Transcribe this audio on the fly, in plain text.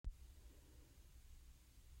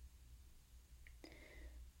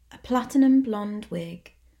platinum blonde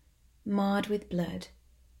wig, marred with blood,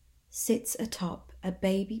 sits atop a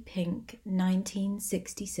baby pink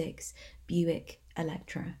 1966 Buick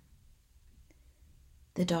Electra.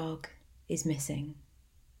 The dog is missing.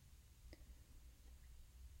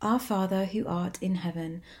 Our Father who art in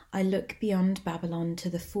heaven, I look beyond Babylon to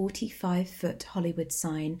the 45-foot Hollywood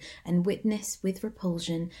sign and witness with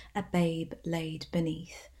repulsion a babe laid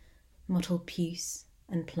beneath, mottled puce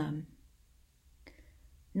and plum.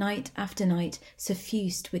 Night after night,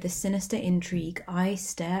 suffused with a sinister intrigue, I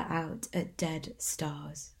stare out at dead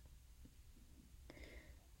stars.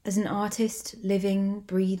 As an artist living,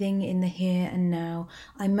 breathing in the here and now,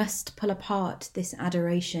 I must pull apart this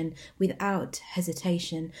adoration without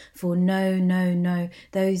hesitation, for no, no, no,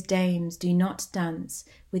 those dames do not dance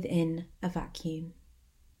within a vacuum.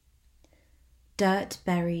 Dirt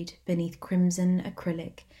buried beneath crimson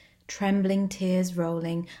acrylic, trembling tears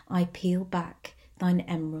rolling, I peel back thine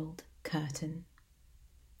emerald curtain.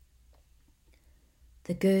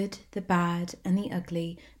 The good, the bad, and the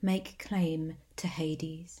ugly make claim to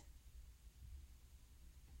Hades.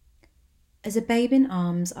 As a babe in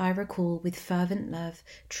arms, I recall with fervent love,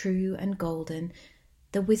 true and golden,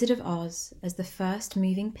 The Wizard of Oz as the first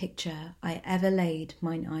moving picture I ever laid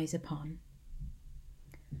mine eyes upon.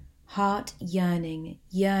 Heart yearning,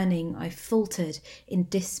 yearning, I faltered in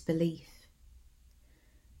disbelief.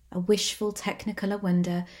 A wishful technicolor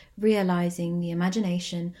wonder, realizing the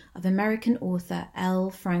imagination of American author L.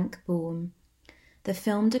 Frank Baum. The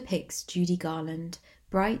film depicts Judy Garland,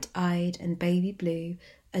 bright-eyed and baby blue,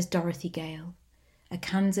 as Dorothy Gale, a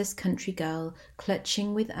Kansas country girl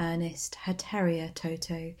clutching with earnest her terrier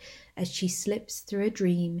Toto as she slips through a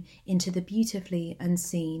dream into the beautifully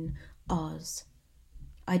unseen Oz.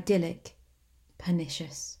 Idyllic,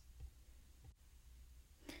 pernicious.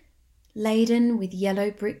 Laden with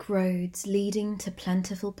yellow brick roads leading to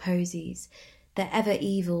plentiful posies, the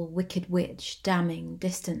ever-evil wicked witch damning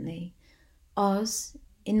distantly, Oz,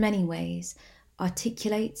 in many ways,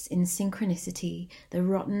 articulates in synchronicity the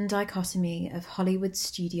rotten dichotomy of Hollywood's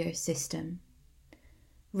studio system.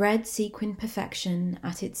 Red sequin perfection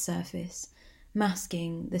at its surface,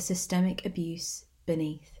 masking the systemic abuse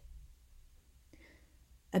beneath.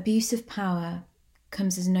 Abuse of power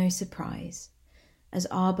comes as no surprise, as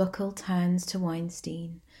Arbuckle turns to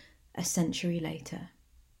Weinstein a century later.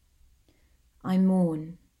 I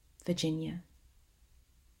mourn, Virginia.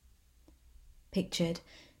 Pictured,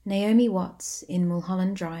 Naomi Watts in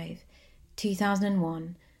Mulholland Drive,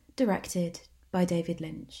 2001, directed by David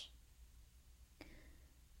Lynch.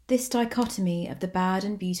 This dichotomy of the bad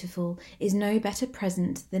and beautiful is no better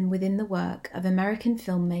present than within the work of American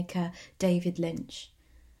filmmaker David Lynch,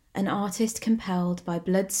 an artist compelled by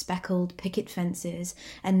blood-speckled picket fences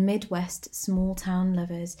and Midwest small-town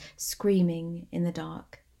lovers screaming in the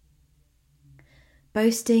dark.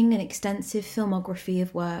 Boasting an extensive filmography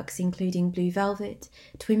of works including Blue Velvet,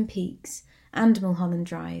 Twin Peaks, and Mulholland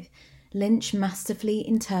Drive, Lynch masterfully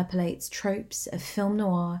interpolates tropes of film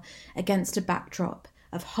noir against a backdrop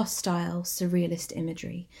of hostile, surrealist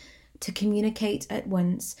imagery, to communicate at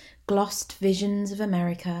once glossed visions of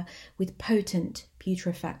America with potent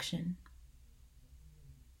putrefaction.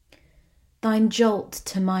 Thine jolt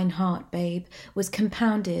to mine heart, babe, was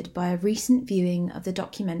compounded by a recent viewing of the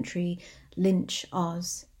documentary Lynch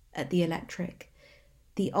Oz at the Electric,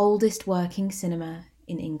 the oldest working cinema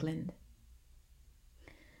in England.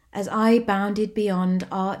 As I bounded beyond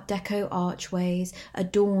Art Deco archways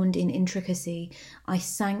adorned in intricacy, I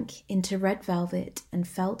sank into red velvet and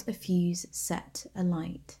felt a fuse set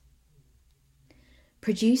alight.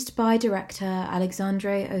 Produced by director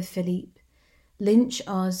Alexandre O'Philippe, Lynch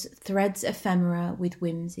Oz threads ephemera with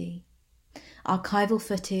whimsy. Archival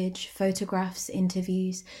footage, photographs,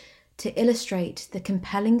 interviews, to illustrate the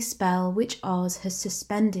compelling spell which Oz has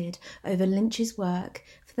suspended over Lynch's work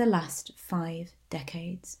for the last 5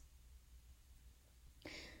 decades.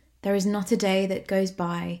 There is not a day that goes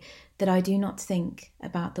by that I do not think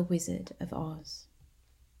about The Wizard of Oz.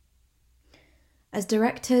 As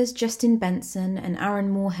directors Justin Benson and Aaron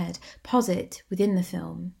Moorhead posit within the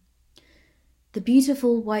film, the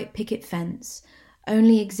beautiful white picket fence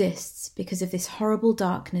only exists because of this horrible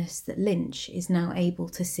darkness that Lynch is now able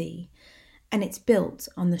to see, and it's built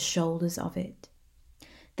on the shoulders of it.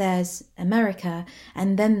 There's America,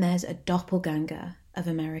 and then there's a doppelganger of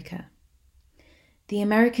America. The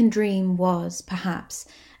American dream was, perhaps,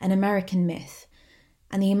 an American myth,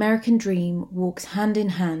 and the American dream walks hand in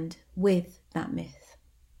hand with that myth.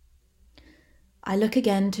 I look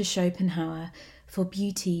again to Schopenhauer, for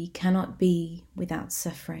beauty cannot be without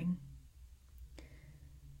suffering.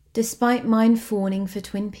 Despite mine fawning for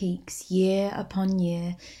Twin Peaks year upon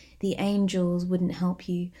year, the angels wouldn't help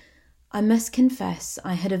you. I must confess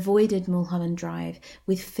I had avoided Mulholland Drive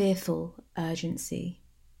with fearful urgency.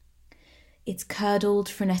 Its curdled,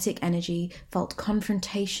 frenetic energy felt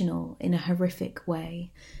confrontational in a horrific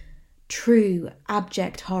way. True,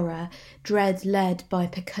 abject horror, dread led by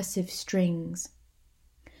percussive strings.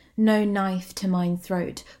 No knife to mine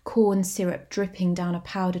throat, corn syrup dripping down a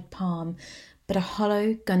powdered palm, but a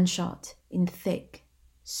hollow gunshot in thick,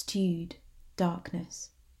 stewed darkness.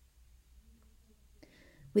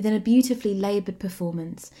 Within a beautifully laboured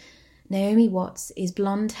performance, Naomi Watts is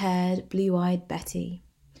blonde-haired, blue-eyed Betty,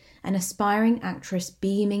 an aspiring actress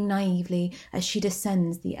beaming naively as she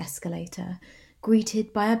descends the escalator,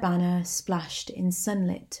 greeted by a banner splashed in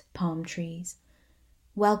sunlit palm trees.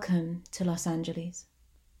 Welcome to Los Angeles.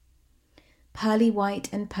 Pearly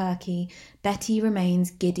white and perky, Betty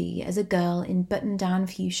remains giddy as a girl in button-down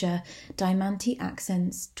fuchsia, diamante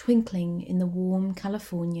accents twinkling in the warm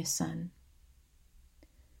California sun.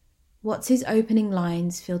 Watts's opening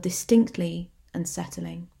lines feel distinctly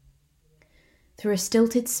unsettling. Through a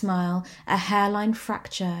stilted smile, a hairline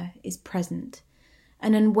fracture is present,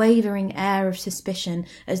 an unwavering air of suspicion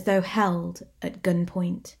as though held at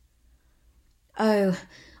gunpoint. "Oh,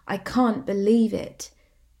 I can't believe it,"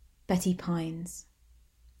 Betty pines.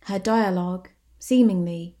 Her dialogue,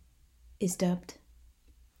 seemingly, is dubbed.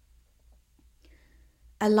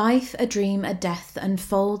 A life, a dream, a death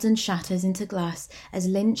unfolds and shatters into glass as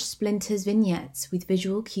Lynch splinters vignettes with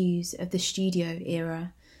visual cues of the studio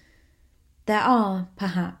era. There are,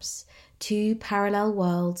 perhaps, two parallel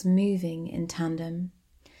worlds moving in tandem.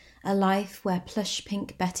 A life where plush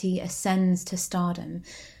pink Betty ascends to stardom,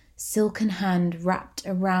 silken hand wrapped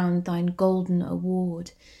around thine golden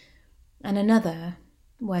award, and another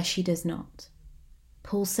where she does not,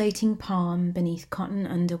 pulsating palm beneath cotton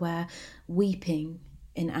underwear, weeping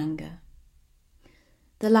in anger.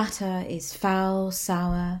 The latter is foul,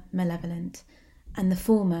 sour, malevolent, and the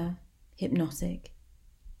former hypnotic.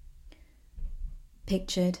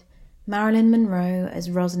 Pictured, Marilyn Monroe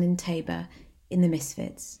as Rosalind Tabor in The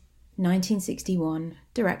Misfits, 1961,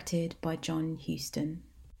 directed by John Huston.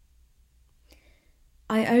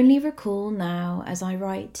 I only recall now as I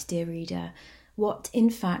write, dear reader, what in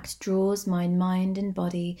fact draws my mind and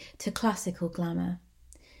body to classical glamour,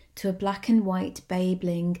 to a black and white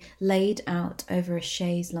babling laid out over a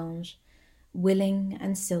chaise longue, willing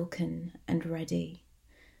and silken and ready.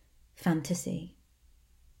 Fantasy.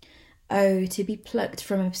 Oh, to be plucked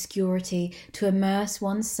from obscurity, to immerse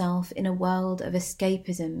oneself in a world of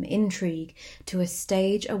escapism, intrigue, to a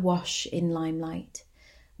stage awash in limelight,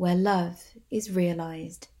 where love is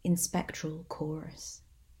realised in spectral chorus.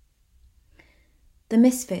 The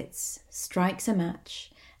Misfits strikes a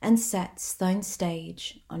match and sets thine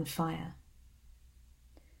stage on fire.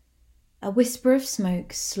 A whisper of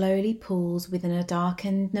smoke slowly pools within a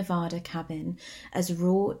darkened Nevada cabin as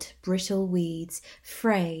wrought, brittle weeds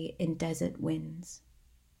fray in desert winds.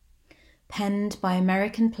 Penned by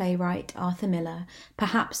American playwright Arthur Miller,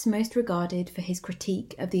 perhaps most regarded for his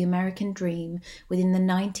critique of the American dream within the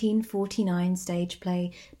 1949 stage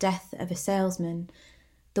play Death of a Salesman,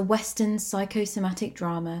 the Western psychosomatic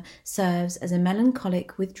drama serves as a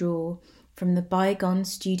melancholic withdrawal from the bygone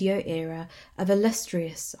studio era of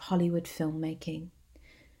illustrious Hollywood filmmaking,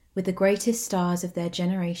 with the greatest stars of their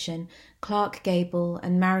generation, Clark Gable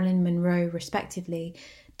and Marilyn Monroe respectively,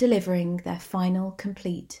 delivering their final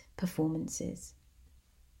complete performances.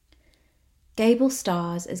 Gable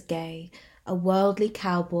stars as Gay, a worldly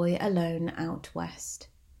cowboy alone out west.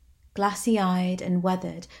 Glassy-eyed and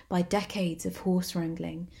weathered by decades of horse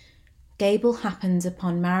wrangling, Gable happens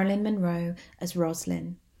upon Marilyn Monroe as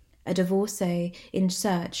Roslyn, a divorcee in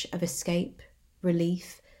search of escape,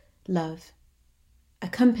 relief, love,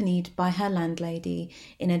 accompanied by her landlady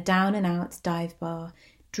in a down-and-out dive bar,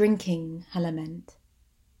 drinking her lament.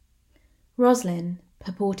 Roslyn,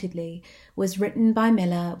 purportedly, was written by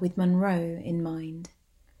Miller with Monroe in mind.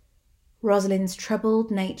 Rosalind's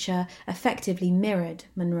troubled nature effectively mirrored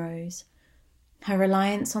Monroe's. Her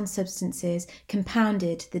reliance on substances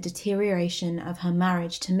compounded the deterioration of her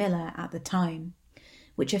marriage to Miller at the time,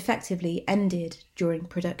 which effectively ended during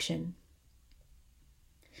production.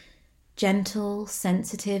 Gentle,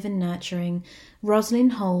 sensitive and nurturing,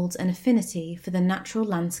 Rosalind holds an affinity for the natural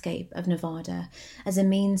landscape of Nevada as a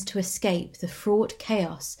means to escape the fraught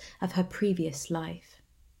chaos of her previous life.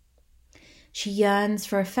 She yearns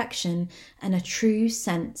for affection and a true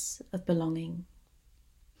sense of belonging.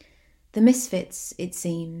 The Misfits, it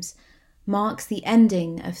seems, marks the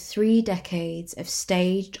ending of 3 decades of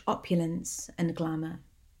staged opulence and glamour.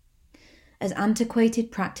 as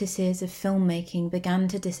antiquated practices of filmmaking began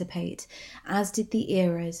to dissipate, as did the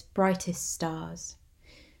era's brightest stars.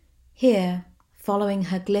 Here, following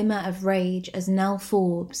her glimmer of rage as Nell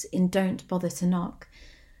Forbes in Don't Bother to Knock,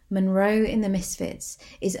 Monroe in The Misfits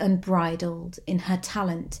is unbridled in her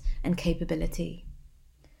talent and capability.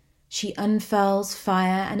 She unfurls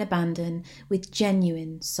fire and abandon with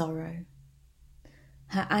genuine sorrow.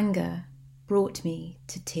 Her anger brought me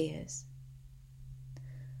to tears.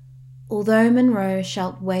 Although Monroe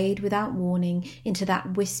shalt wade without warning into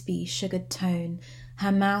that wispy, sugared tone,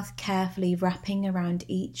 her mouth carefully wrapping around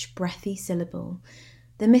each breathy syllable,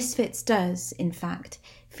 The Misfits does, in fact,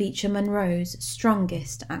 feature Monroe's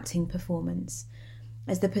strongest acting performance,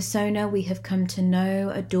 as the persona we have come to know,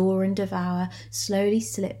 adore and devour slowly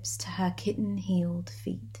slips to her kitten-heeled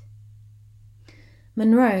feet.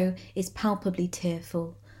 Monroe is palpably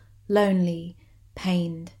tearful, lonely,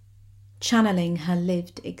 pained, channeling her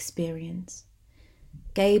lived experience.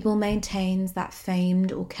 Gable maintains that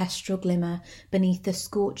famed orchestral glimmer beneath the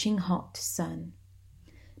scorching hot sun.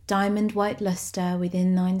 Diamond white lustre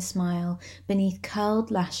within thine smile, beneath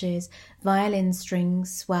curled lashes, violin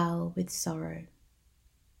strings swell with sorrow.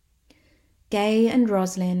 Gay and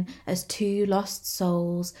Roslyn, as two lost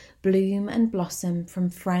souls, bloom and blossom from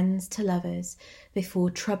friends to lovers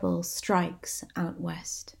before trouble strikes out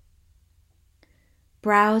west.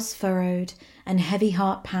 Brows furrowed and heavy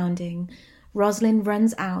heart pounding, Roslyn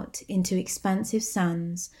runs out into expansive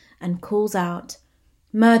sands and calls out,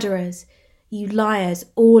 "Murderers! You liars,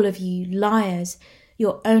 all of you, liars!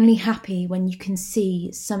 You're only happy when you can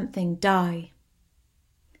see something die."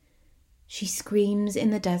 She screams in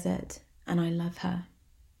the desert, and I love her.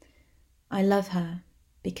 I love her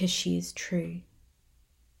because she is true.